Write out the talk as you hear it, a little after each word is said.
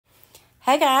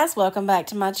Hey guys, welcome back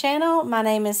to my channel. My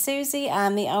name is Susie.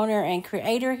 I'm the owner and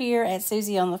creator here at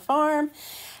Susie on the Farm.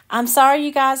 I'm sorry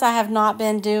you guys, I have not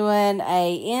been doing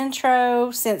a intro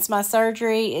since my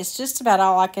surgery. It's just about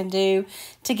all I can do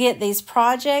to get these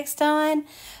projects done.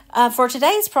 For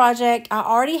today's project, I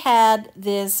already had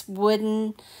this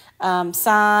wooden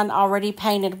sign already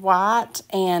painted white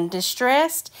and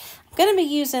distressed. I'm going to be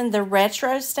using the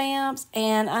retro stamps,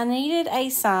 and I needed a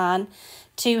sign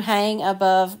to hang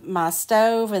above my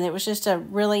stove, and it was just a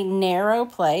really narrow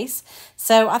place.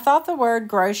 So I thought the word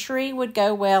grocery would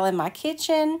go well in my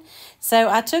kitchen. So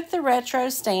I took the retro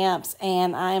stamps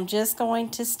and I am just going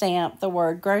to stamp the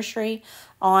word grocery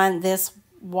on this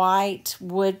white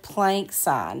wood plank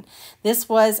sign. This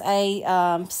was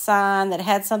a sign that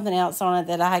had something else on it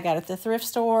that I got at the thrift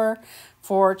store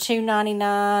for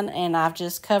 $2.99, and I've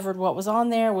just covered what was on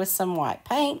there with some white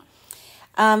paint.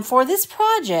 For this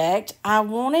project, I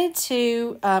wanted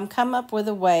to come up with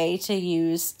a way to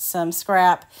use some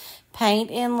scrap paint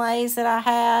inlays that I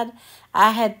had.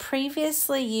 I had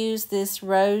previously used this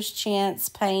rose chintz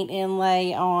paint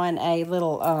inlay on a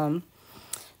little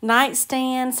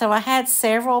nightstand. So I had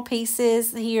several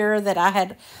pieces here that I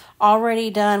had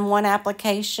already done one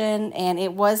application, and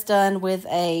it was done with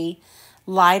a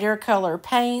lighter color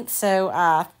paint. So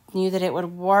I knew that it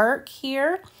would work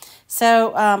here.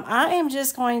 So I am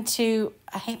just going to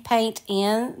paint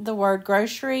in the word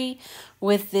grocery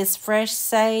with this fresh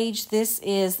sage. This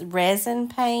is resin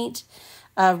paint,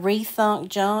 rethunk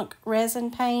junk resin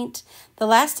paint. The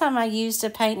last time I used a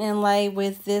paint inlay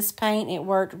with this paint, it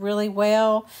worked really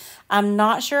well. I'm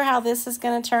not sure how this is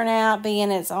going to turn out, being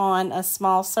it's on a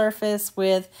small surface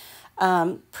with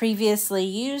previously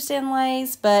used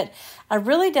inlays, but I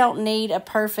really don't need a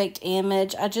perfect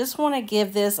image. I just want to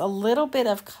give this a little bit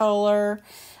of color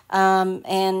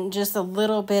and just a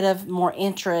little bit of more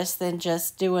interest than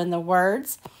just doing the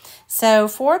words. So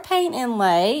for paint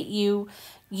inlay, you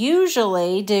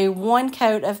usually do one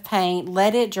coat of paint,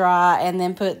 let it dry, and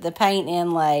then put the paint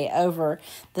inlay over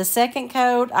the second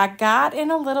coat. I got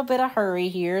in a little bit of hurry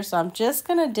here, so I'm just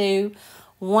going to do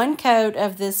one coat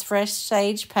of this fresh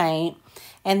sage paint,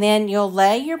 and then you'll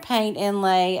lay your paint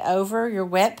inlay over your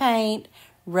wet paint,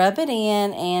 rub it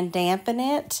in, and dampen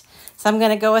it. So I'm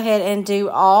going to go ahead and do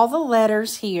all the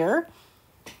letters here.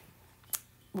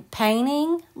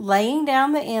 Painting, laying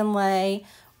down the inlay,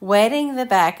 wetting the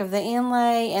back of the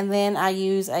inlay, and then I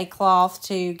use a cloth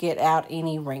to get out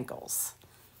any wrinkles.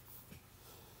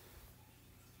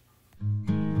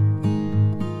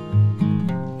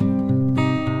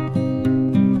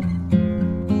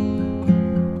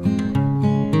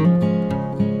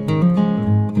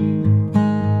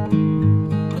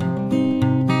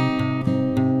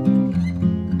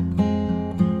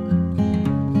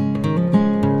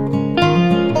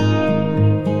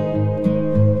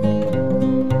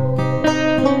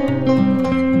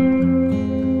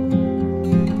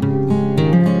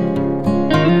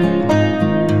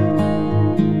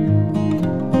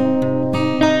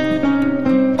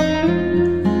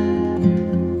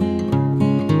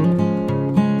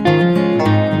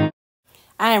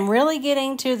 I am really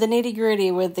getting to the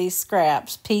nitty-gritty with these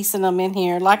scraps, piecing them in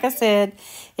here. Like I said,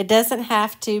 it doesn't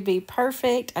have to be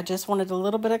perfect. I just wanted a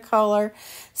little bit of color.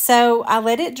 So I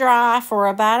let it dry for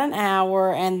about an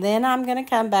hour, and then I'm going to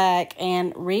come back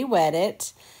and re-wet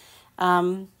it.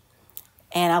 And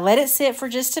I let it sit for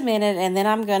just a minute, and then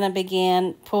I'm going to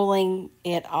begin pulling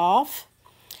it off.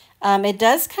 It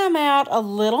does come out a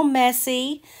little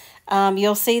messy.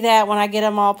 You'll see that when I get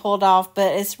them all pulled off,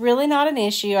 but it's really not an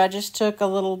issue. I just took a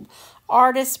little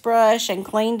artist brush and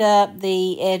cleaned up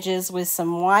the edges with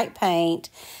some white paint,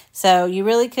 so you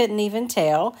really couldn't even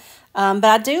tell. But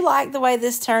I do like the way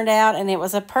this turned out, and it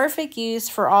was a perfect use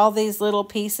for all these little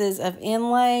pieces of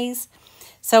inlays.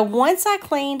 So once I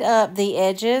cleaned up the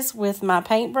edges with my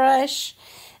paintbrush,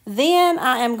 then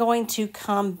I am going to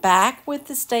come back with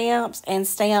the stamps and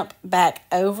stamp back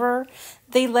over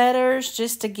the letters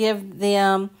just to give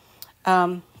them,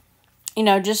 you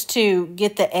know, just to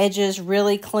get the edges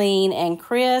really clean and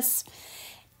crisp.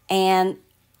 And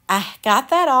I got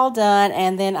that all done,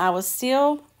 and then I was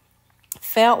still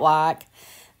felt like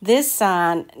this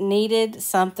sign needed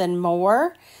something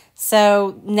more.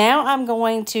 So now I'm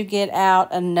going to get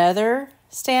out another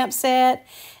stamp set,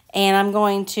 and I'm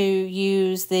going to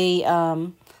use the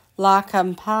La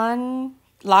Campagne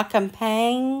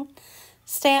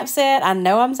stamp set. I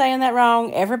know I'm saying that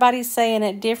wrong. Everybody's saying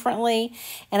it differently.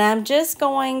 And I'm just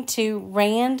going to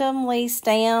randomly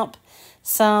stamp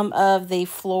some of the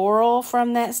floral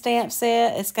from that stamp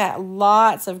set. It's got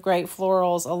lots of great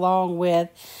florals along with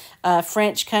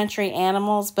French country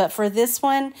animals. But for this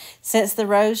one, since the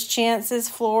rose chintz is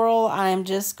floral, I am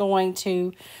just going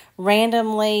to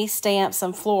randomly stamp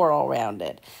some floral around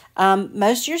it.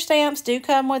 Most of your stamps do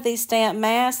come with these stamp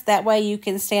masks. That way you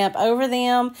can stamp over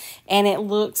them and it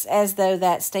looks as though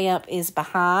that stamp is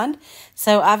behind.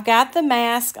 So I've got the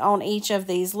mask on each of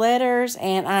these letters,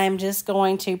 and I'm just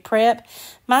going to prep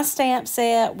my stamp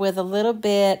set with a little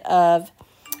bit of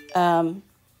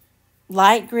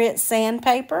light grit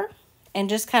sandpaper and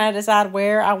just kind of decide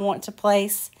where I want to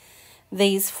place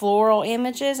these floral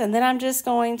images. And then I'm just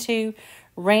going to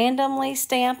randomly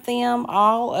stamp them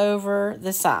all over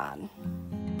the sign.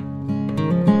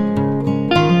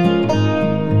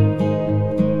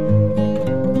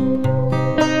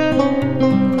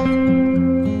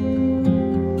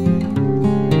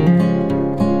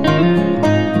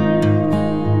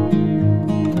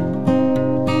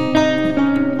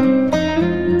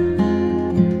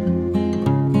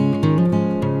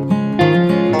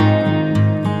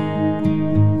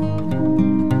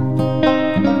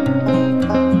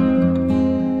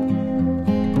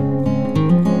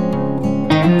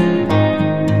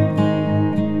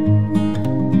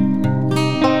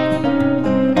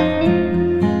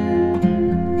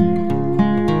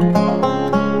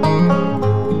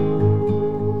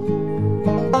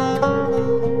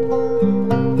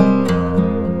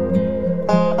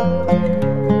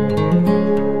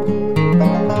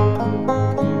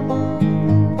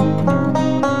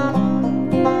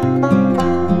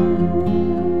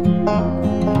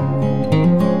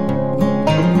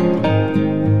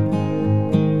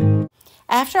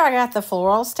 After I got the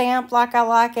floral stamped like I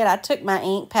like it, I took my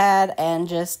ink pad and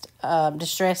just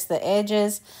distressed the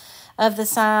edges of the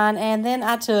sign. And then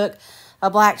I took a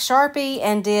black Sharpie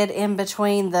and did in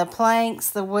between the planks,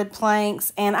 the wood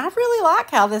planks. And I really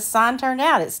like how this sign turned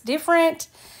out. It's different.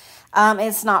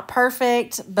 It's not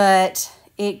perfect, but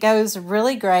it goes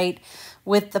really great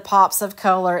with the pops of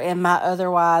color in my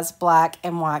otherwise black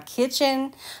and white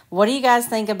kitchen. What do you guys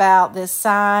think about this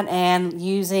sign and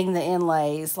using the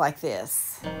inlays like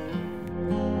this?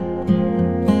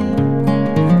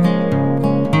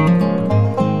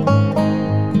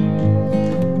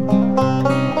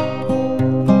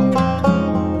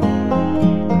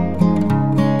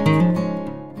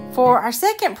 For our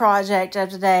second project of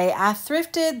today, I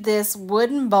thrifted this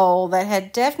wooden bowl that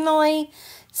had definitely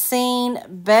seen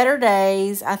better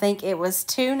days. I think it was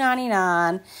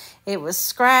 $2.99. It was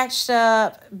scratched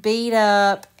up, beat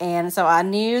up, and so I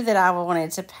knew that I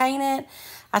wanted to paint it.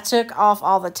 I took off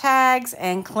all the tags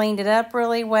and cleaned it up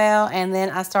really well, and then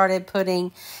I started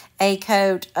putting a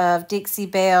coat of Dixie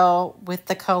Belle with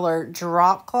the color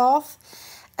drop cloth.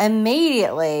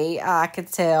 Immediately, I could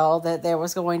tell that there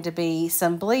was going to be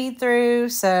some bleed through,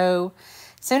 so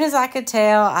as soon as I could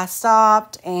tell, I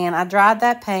stopped and I dried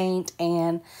that paint,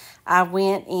 and I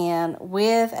went in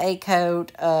with a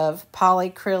coat of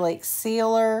polyacrylic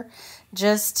sealer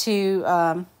just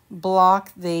to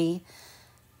block the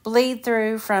bleed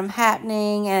through from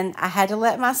happening. And I had to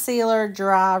let my sealer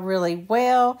dry really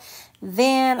well.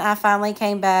 Then I finally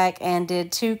came back and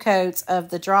did 2 coats of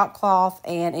the drop cloth,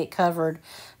 and it covered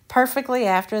perfectly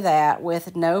after that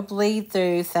with no bleed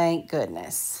through, thank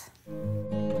goodness.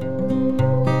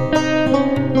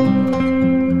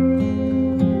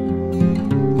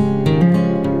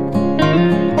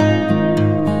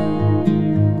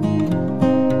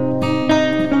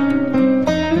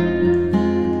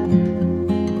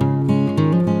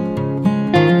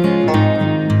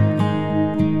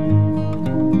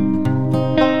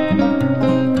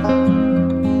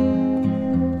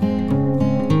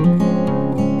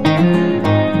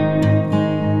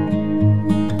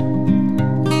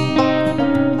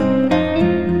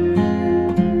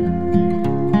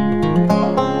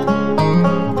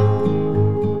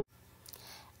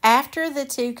 After the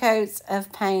 2 coats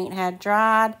of paint had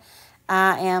dried,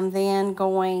 I am then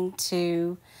going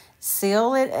to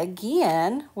seal it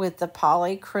again with the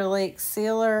polyacrylic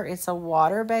sealer. It's a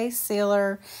water-based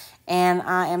sealer, and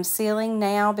I am sealing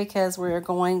now because we're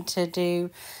going to do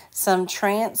some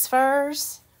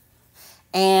transfers.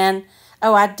 And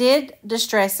oh, I did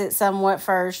distress it somewhat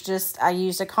first. I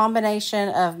used a combination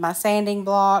of my sanding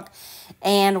block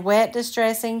and wet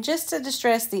distressing just to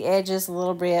distress the edges a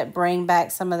little bit, bring back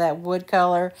some of that wood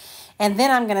color. And then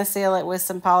I'm going to seal it with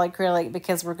some polyacrylic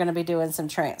because we're going to be doing some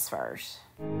transfers.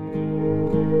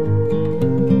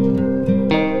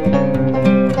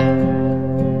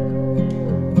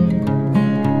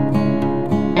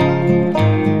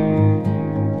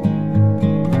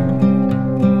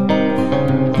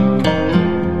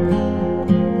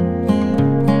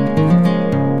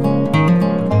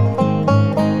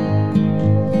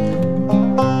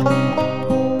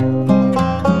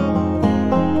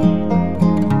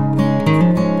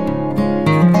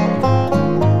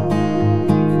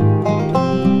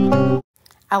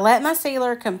 I let my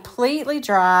sealer completely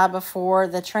dry before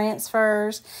the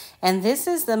transfers, and this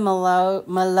is the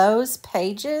Millots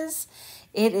pages.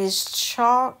 It is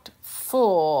chocked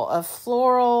full of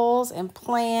florals and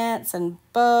plants and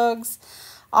bugs,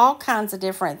 all kinds of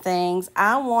different things.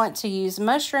 I want to use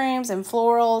mushrooms and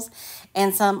florals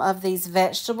and some of these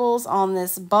vegetables on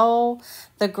this bowl.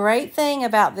 The great thing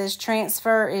about this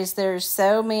transfer is there's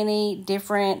so many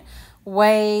different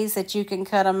ways that you can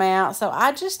cut them out. So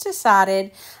I just decided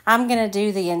I'm going to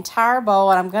do the entire bowl,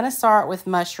 and I'm going to start with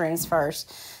mushrooms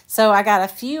first. So I got a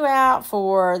few out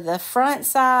for the front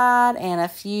side and a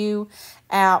few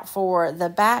out for the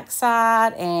back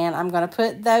side, and I'm going to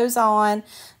put those on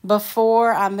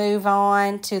before I move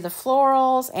on to the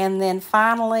florals, and then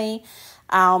finally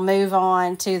I'll move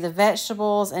on to the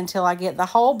vegetables until I get the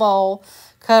whole bowl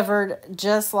covered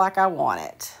just like I want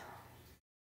it.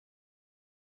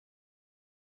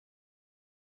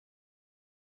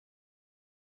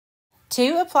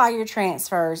 To apply your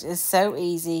transfers is so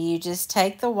easy. You just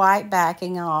take the white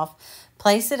backing off,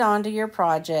 place it onto your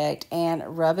project,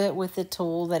 and rub it with the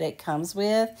tool that it comes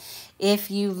with. If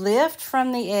you lift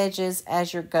from the edges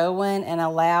as you're going and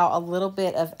allow a little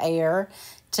bit of air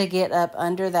to get up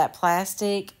under that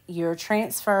plastic, your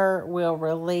transfer will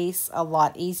release a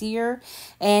lot easier,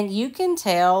 and you can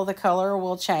tell the color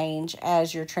will change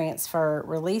as your transfer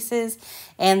releases.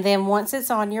 And then once it's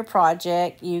on your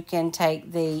project, you can take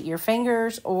your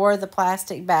fingers or the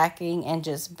plastic backing and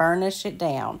just burnish it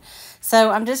down.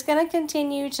 So I'm just going to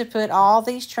continue to put all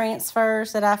these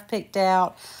transfers that I've picked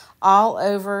out all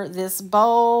over this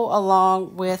bowl,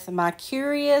 along with my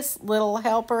curious little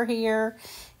helper here.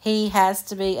 He has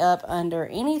to be up under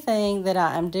anything that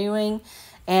I am doing,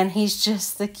 and he's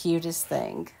just the cutest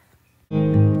thing.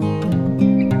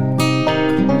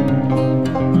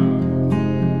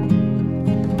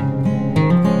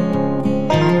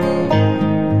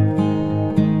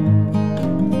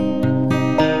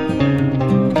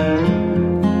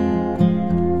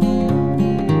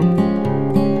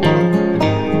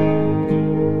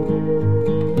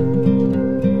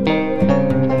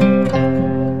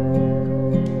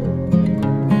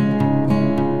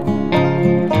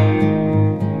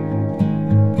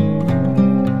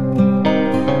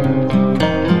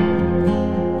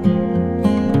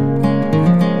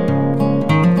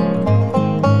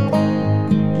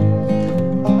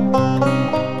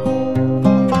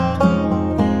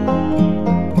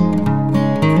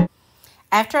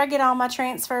 After I get all my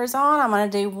transfers on, I'm going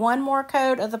to do one more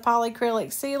coat of the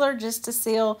polyacrylic sealer just to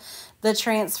seal the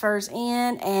transfers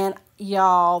in. And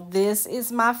y'all, this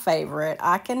is my favorite.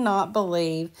 I cannot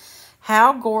believe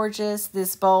how gorgeous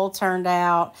this bowl turned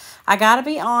out. I got to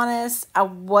be honest, I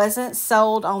wasn't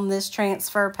sold on this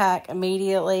transfer pack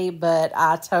immediately, but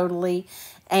I totally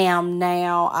am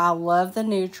now. I love the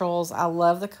neutrals. I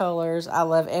love the colors. I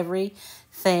love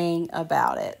everything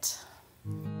about it.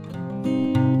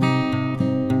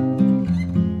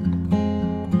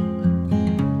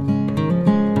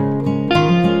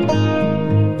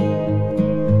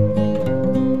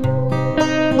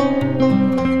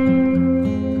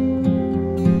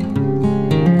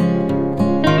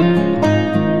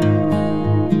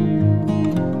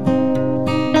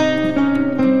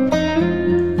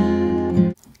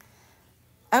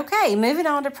 Okay, moving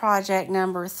on to project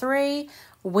number 3.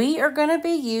 We are going to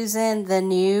be using the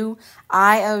new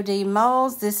IOD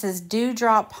Moulds. This is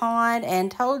Dewdrop Pond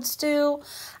and Toadstool.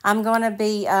 I'm going to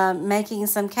be making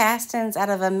some castings out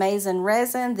of amazing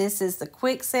resin. This is the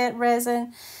quick set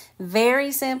resin.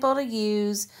 Very simple to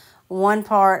use. 1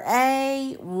 part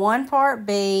A, 1 part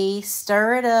B.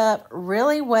 Stir it up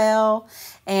really well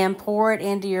and pour it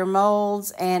into your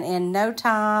molds. And in no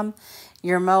time,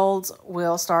 your molds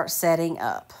will start setting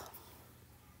up.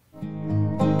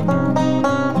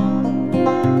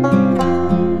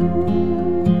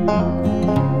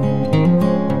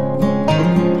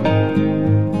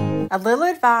 A little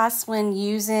advice when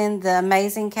using the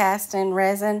amazing casting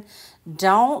resin: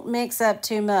 don't mix up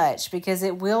too much because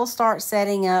it will start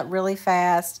setting up really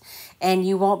fast and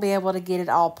you won't be able to get it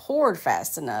all poured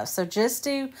fast enough. So just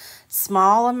do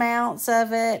small amounts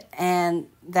of it, and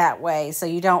that way so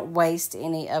you don't waste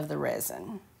any of the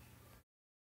resin.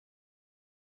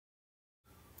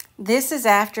 This is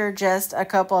after just a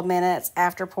couple of minutes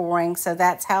after pouring, so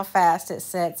that's how fast it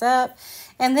sets up.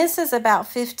 And this is about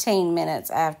 15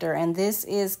 minutes after, and this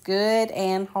is good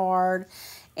and hard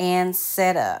and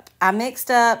set up. I mixed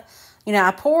up,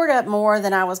 I poured up more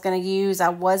than I was going to use. I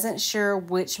wasn't sure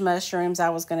which mushrooms I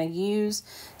was going to use,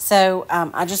 so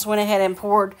I just went ahead and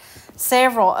poured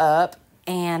several up.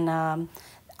 And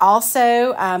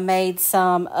also I made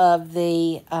some of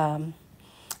the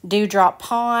Dewdrop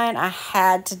Pond, I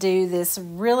had to do this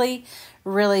really,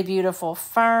 really beautiful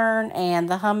fern and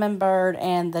the hummingbird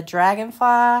and the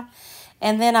dragonfly.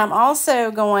 And then I'm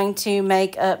also going to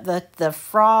make up the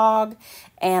frog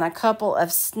and a couple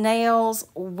of snails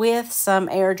with some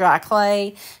air dry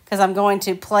clay because I'm going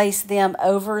to place them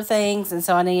over things, and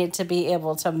so I needed to be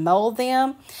able to mold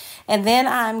them. And then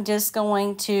I'm just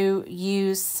going to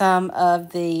use some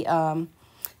of the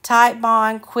Type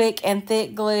Bond quick and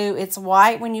thick glue. It's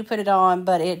white when you put it on,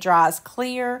 but it dries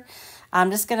clear.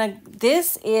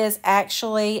 This is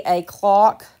actually a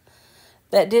clock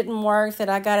that didn't work that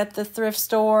I got at the thrift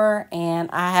store, and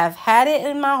I have had it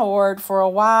in my hoard for a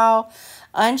while,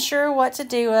 unsure what to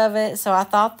do of it, so I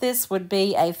thought this would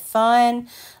be a fun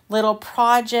little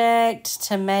project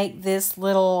to make this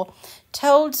little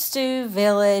Toadstool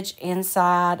village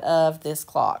inside of this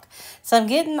clock. So I'm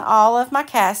getting all of my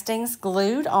castings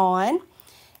glued on,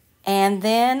 and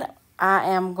then I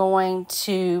am going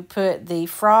to put the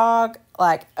frog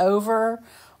like over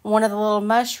one of the little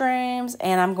mushrooms,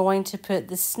 and I'm going to put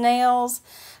the snails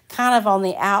kind of on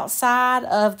the outside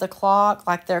of the clock,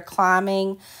 like they're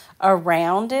climbing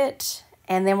around it,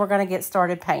 and then we're going to get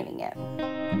started painting it.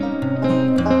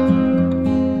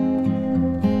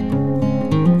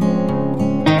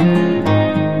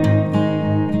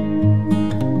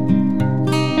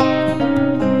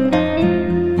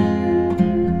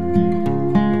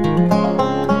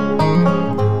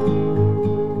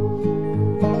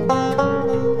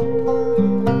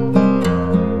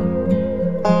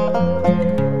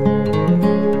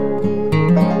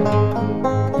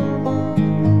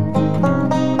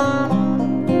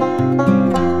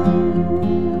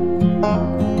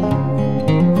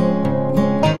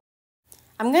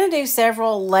 I'm going to do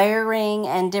several layering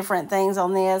and different things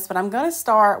on this, but I'm going to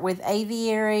start with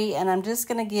aviary, and I'm just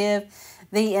going to give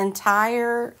the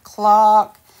entire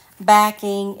clock,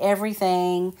 backing,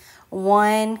 everything,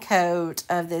 one coat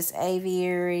of this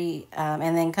aviary,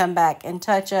 and then come back and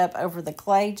touch up over the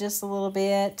clay just a little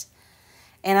bit.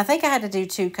 And I think I had to do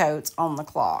 2 coats on the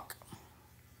clock.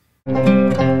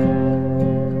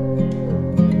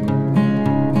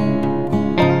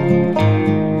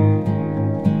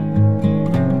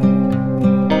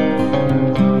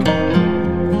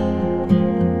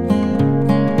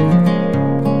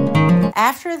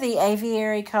 After the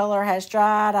aviary color has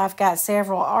dried, I've got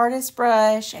several artist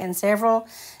brush and several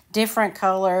different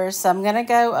colors. So I'm going to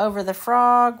go over the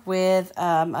frog with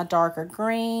a darker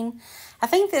green. I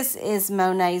think this is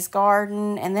Monet's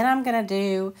Garden. And then I'm going to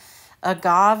do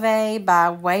Agave by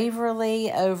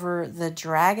Waverly over the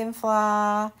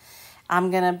Dragonfly.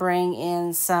 I'm going to bring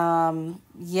in some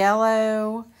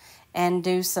yellow and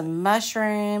do some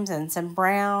mushrooms and some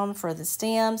brown for the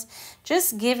stems.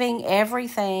 Just giving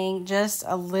everything just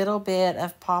a little bit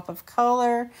of pop of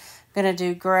color. I'm going to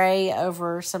do gray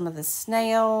over some of the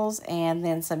snails and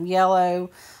then some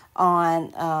yellow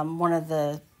on one of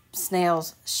the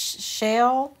snails'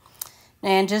 shell.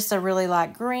 And just a really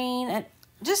light green. And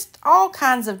just all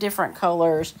kinds of different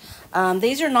colors.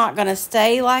 These are not going to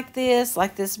stay like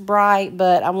this bright,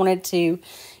 but I wanted to,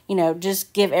 you know,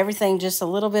 just give everything just a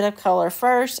little bit of color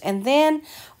first. And then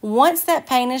once that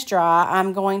paint is dry,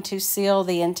 I'm going to seal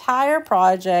the entire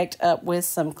project up with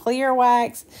some clear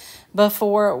wax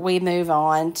before we move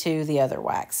on to the other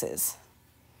waxes.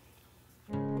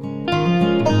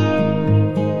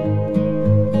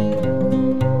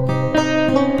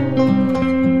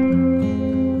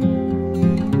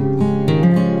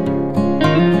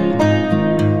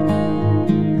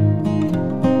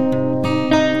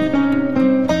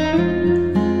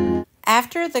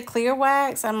 After the clear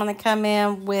wax, I'm going to come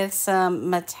in with some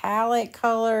metallic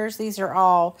colors. These are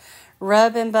all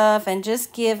Rub and Buff, and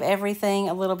just give everything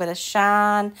a little bit of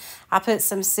shine. I put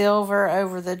some silver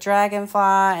over the dragonfly,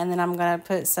 and then I'm going to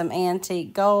put some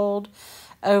antique gold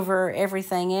over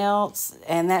everything else,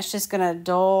 and that's just going to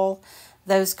dull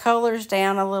those colors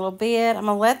down a little bit. I'm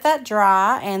going to let that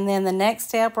dry, and then the next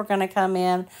step, we're going to come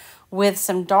in with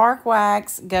some dark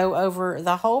wax, go over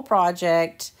the whole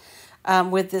project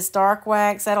with this dark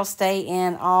wax. That'll stay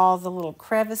in all the little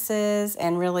crevices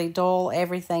and really dull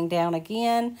everything down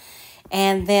again.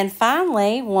 And then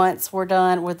finally, once we're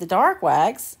done with the dark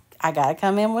wax, I got to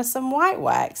come in with some white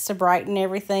wax to brighten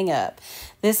everything up.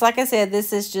 This, like I said,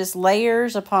 this is just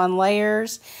layers upon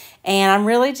layers. And I'm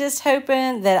really just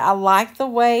hoping that I like the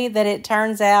way that it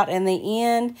turns out in the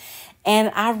end.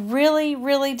 And I really,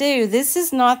 really do. This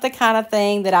is not the kind of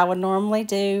thing that I would normally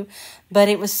do, but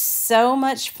it was so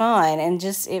much fun, and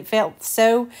just it felt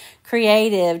so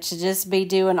creative to just be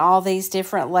doing all these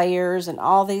different layers and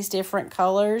all these different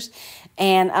colors.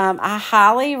 And I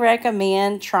highly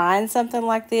recommend trying something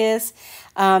like this.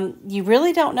 You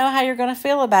really don't know how you're going to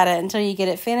feel about it until you get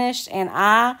it finished. And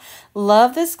I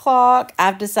love this clock.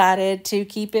 I've decided to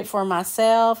keep it for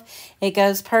myself. It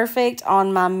goes perfect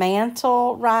on my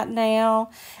mantle right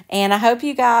now. And I hope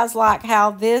you guys like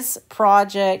how this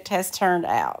project has turned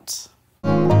out.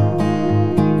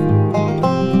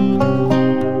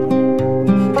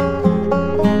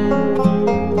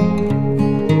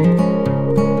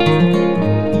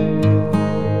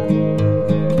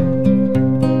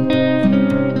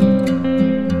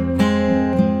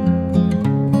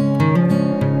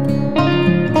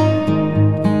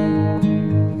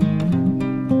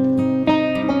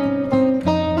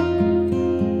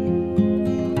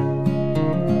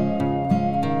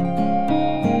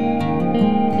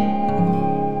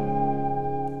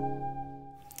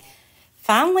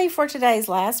 Finally, for today's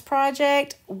last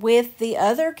project, with the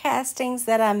other castings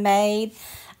that I made,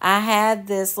 I had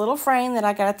this little frame that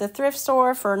I got at the thrift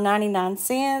store for 99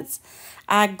 cents.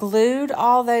 I glued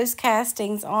all those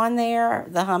castings on there,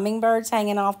 the hummingbirds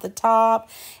hanging off the top,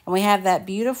 and we have that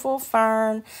beautiful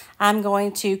fern. I'm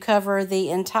going to cover the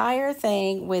entire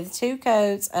thing with 2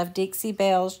 coats of Dixie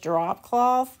Belle's drop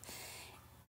cloth.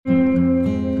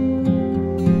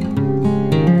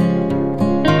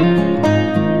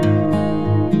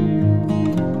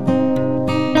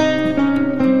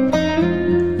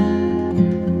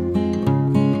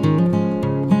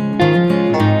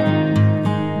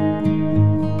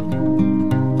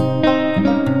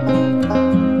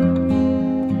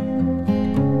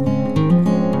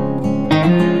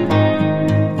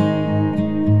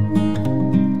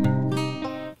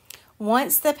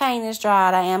 Once the paint is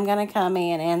dried, I am going to come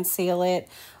in and seal it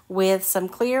with some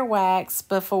clear wax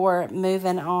before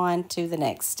moving on to the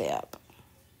next step.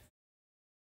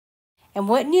 And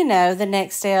wouldn't you know, the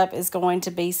next step is going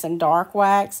to be some dark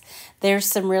wax. There's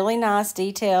some really nice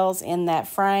details in that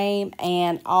frame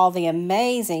and all the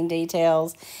amazing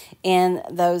details in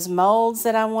those molds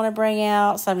that I want to bring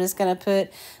out. So I'm just going to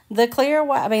put the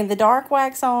the dark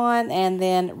wax on and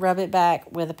then rub it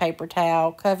back with a paper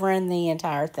towel, covering the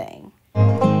entire thing.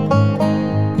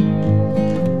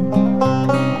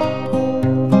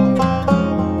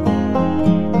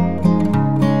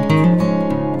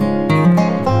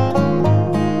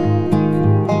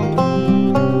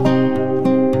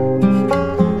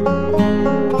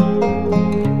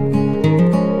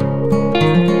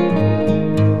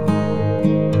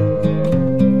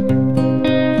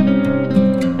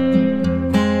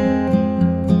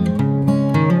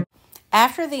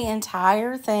 After the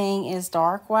entire thing is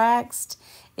dark waxed,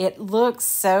 it looks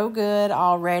so good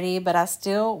already, but I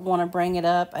still want to bring it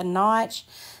up a notch.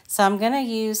 So I'm going to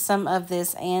use some of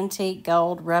this antique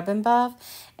gold rub and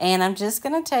buff, and I'm just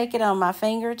going to take it on my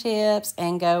fingertips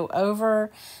and go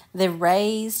over the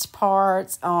raised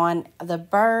parts on the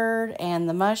bird and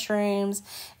the mushrooms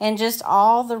and just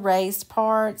all the raised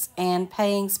parts, and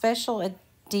paying special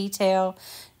detail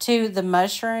to the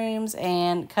mushrooms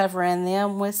and covering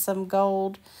them with some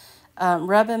gold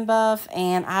rub and buff.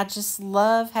 And I just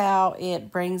love how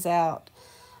it brings out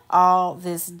all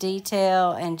this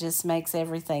detail and just makes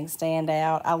everything stand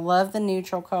out. I love the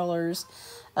neutral colors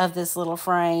of this little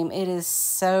frame. It is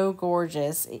so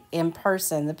gorgeous in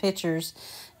person. The pictures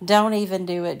don't even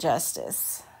do it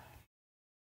justice.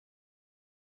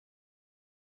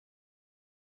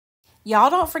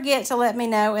 Y'all don't forget to let me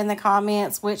know in the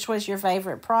comments which was your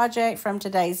favorite project from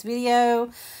today's video.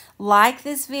 Like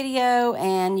this video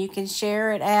and you can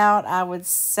share it out. I would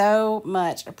so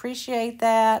much appreciate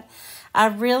that. I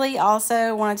really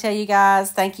also want to tell you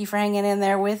guys thank you for hanging in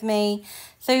there with me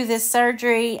through this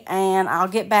surgery, and I'll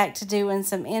get back to doing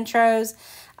some intros.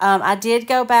 I did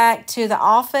go back to the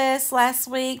office last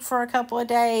week for a couple of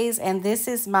days, and this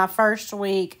is my first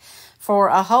week for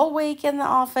a whole week in the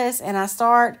office, and I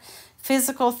start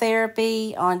physical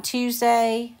therapy on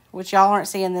Tuesday, which y'all aren't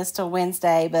seeing this till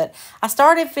Wednesday, but I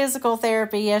started physical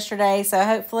therapy yesterday, so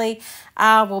hopefully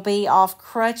I will be off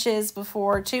crutches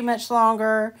before too much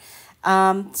longer.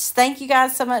 Thank you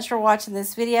guys so much for watching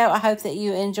this video. I hope that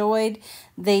you enjoyed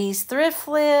these thrift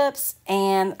flips,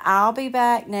 and I'll be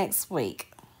back next week.